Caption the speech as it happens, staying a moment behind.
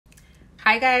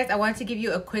Hi guys, I want to give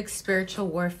you a quick spiritual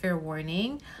warfare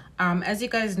warning. As you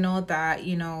guys know that,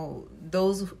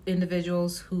 those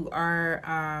individuals who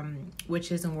are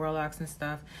witches and warlocks and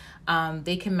stuff,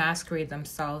 they can masquerade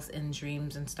themselves in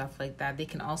dreams and stuff like that. They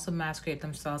can also masquerade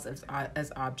themselves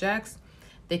as objects.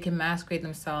 They can masquerade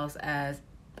themselves as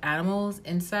animals,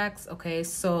 insects, okay?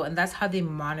 So, and that's how they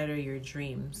monitor your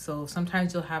dream. So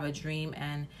sometimes you'll have a dream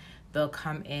and they'll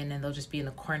come in and they'll just be in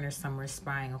the corner somewhere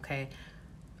spying, okay?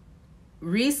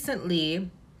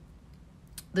 Recently,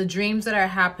 the dreams that are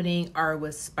happening are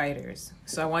with spiders.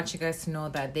 So I want you guys to know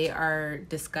that they are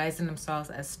disguising themselves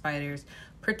as spiders,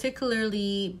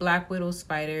 particularly black widow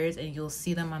spiders, and you'll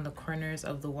see them on the corners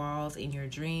of the walls in your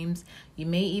dreams. You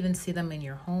may even see them in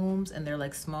your homes, and they're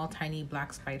like small, tiny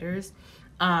black spiders.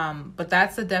 But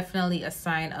that's definitely a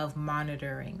sign of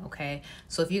monitoring, okay?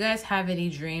 So if you guys have any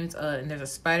dreams and there's a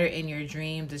spider in your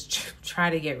dream, just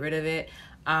try to get rid of it.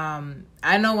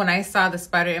 I know when I saw the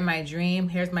spider in my dream,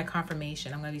 here's my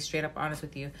confirmation. I'm going to be straight up honest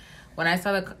with you. When I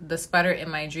saw the spider in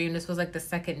my dream, this was like the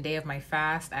second day of my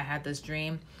fast. I had this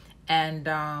dream and,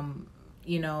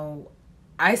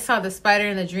 I saw the spider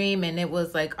in the dream and it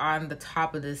was like on the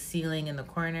top of the ceiling in the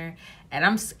corner. And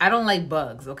I don't like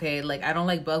bugs, okay? Like I don't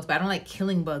like bugs, but I don't like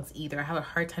killing bugs either. I have a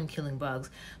hard time killing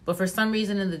bugs. But for some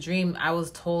reason in the dream, I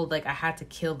was told like I had to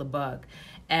kill the bug.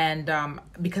 And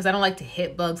because I don't like to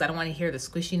hit bugs, I don't want to hear the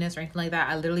squishiness or anything like that.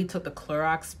 I literally took the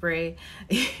Clorox spray,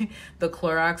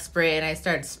 and I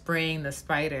started spraying the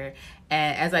spider.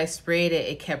 And as I sprayed it,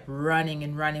 it kept running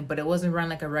and running, but it wasn't running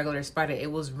like a regular spider.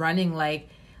 It was running like,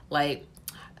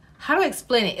 how do I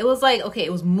explain it? It was like, okay,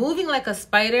 it was moving like a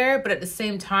spider, but at the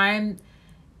same time,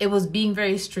 it was being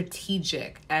very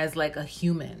strategic as like a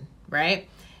human, right?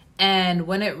 And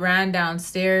when it ran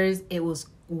downstairs, it was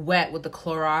wet with the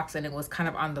Clorox and it was kind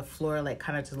of on the floor, like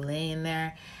kind of just laying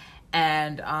there.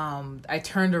 And I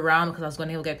turned around because I was going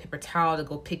to go get a paper towel to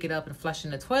go pick it up and flush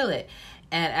in the toilet.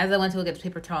 And as I went to go get the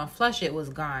paper towel and flush it, it was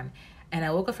gone. And I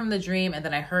woke up from the dream and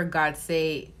then I heard God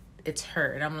say, "It's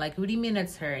her." And I'm like, "What do you mean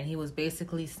it's her?" And he was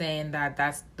basically saying that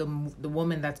that's the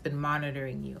woman that's been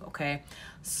monitoring you, okay?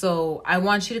 So I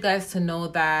want you guys to know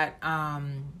that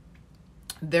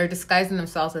they're disguising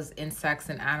themselves as insects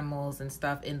and animals and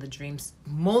stuff in the dreams,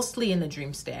 mostly in the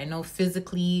dream state. I know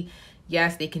physically,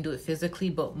 yes, they can do it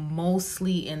physically, but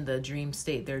mostly in the dream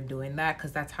state they're doing that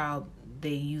because that's how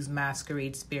they use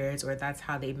masquerade spirits, or that's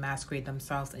how they masquerade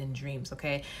themselves in dreams,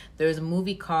 okay? There's a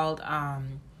movie called, I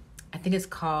think it's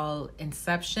called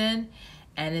Inception,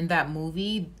 and in that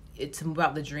movie, it's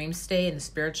about the dream state and the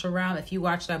spiritual realm. If you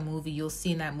watch that movie, you'll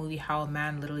see in that movie how a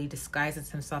man literally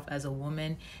disguises himself as a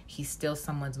woman. He steals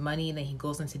someone's money, and then he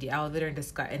goes into the elevator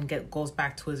and goes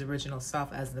back to his original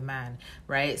self as the man,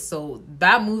 right? So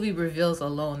that movie reveals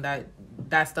alone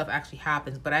that stuff actually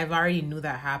happens. But I've already knew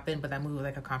that happened, but that movie was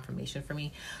like a confirmation for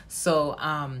me. So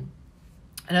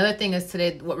another thing is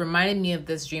today, what reminded me of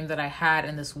this dream that I had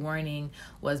and this warning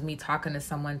was me talking to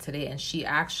someone today, and she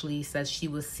actually said she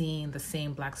was seeing the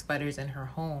same black spiders in her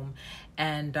home,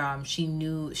 and she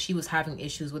knew she was having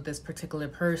issues with this particular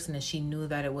person, and she knew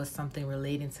that it was something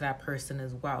relating to that person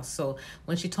as well. So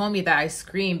when she told me that, I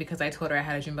screamed because I told her I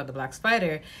had a dream about the black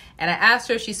spider, and I asked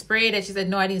her if she sprayed it. She said,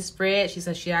 "No, I didn't spray it." She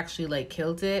said she actually like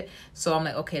killed it. So I'm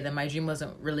like, okay, then my dream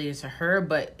wasn't related to her,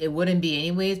 but it wouldn't be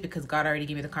anyways because God already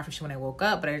gave me the confirmation when I woke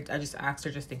up, but I just asked her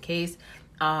just in case.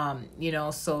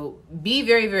 So be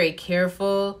very, very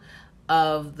careful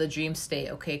of the dream state,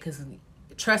 okay? Because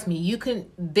trust me,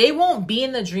 they won't be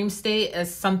in the dream state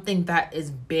as something that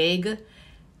is big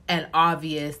and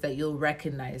obvious that you'll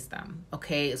recognize them,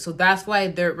 okay? So that's why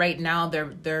right now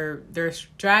their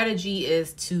strategy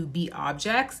is to be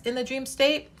objects in the dream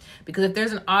state, because if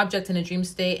there's an object in a dream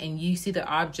state and you see the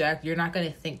object, you're not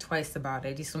going to think twice about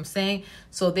it. You see what I'm saying?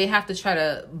 So they have to try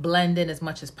to blend in as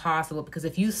much as possible, because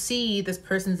if you see this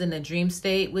person's in a dream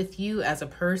state with you as a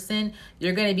person,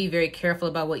 you're going to be very careful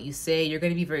about what you say. You're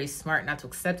going to be very smart not to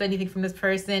accept anything from this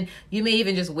person. You may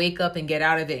even just wake up and get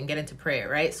out of it and get into prayer,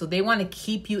 right? So they want to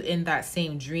keep you in that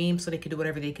same dream so they can do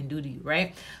whatever they can do to you,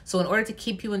 right? So in order to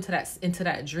keep you into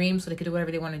that dream so they can do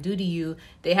whatever they want to do to you,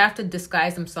 they have to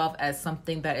disguise themselves as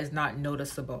something that is not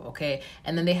noticeable, okay?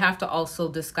 And then they have to also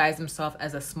disguise themselves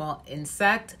as a small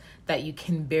insect that you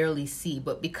can barely see.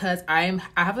 But because I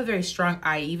have a very strong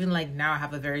eye, even like now I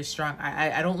have a very strong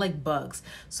eye. I don't like bugs.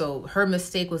 So her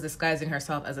mistake was disguising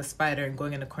herself as a spider and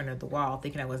going in the corner of the wall,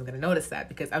 thinking I wasn't going to notice that,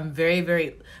 because I'm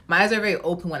my eyes are very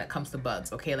open when it comes to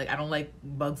bugs, okay? Like I don't like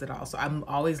bugs at all. So I'm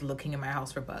always looking in my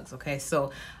house for bugs, okay?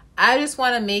 So I just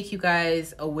want to make you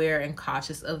guys aware and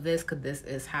cautious of this, because this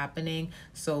is happening.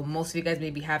 So most of you guys may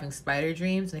be having spider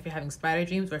dreams, and if you're having spider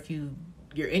dreams, or if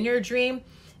you're in your dream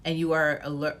and you are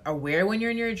aware when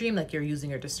you're in your dream, like you're using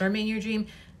your discernment in your dream,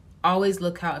 always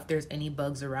look out if there's any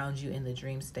bugs around you in the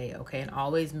dream state, okay? And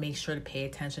always make sure to pay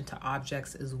attention to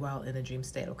objects as well in the dream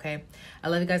state, okay? I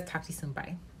love you guys. Talk to you soon.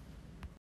 Bye.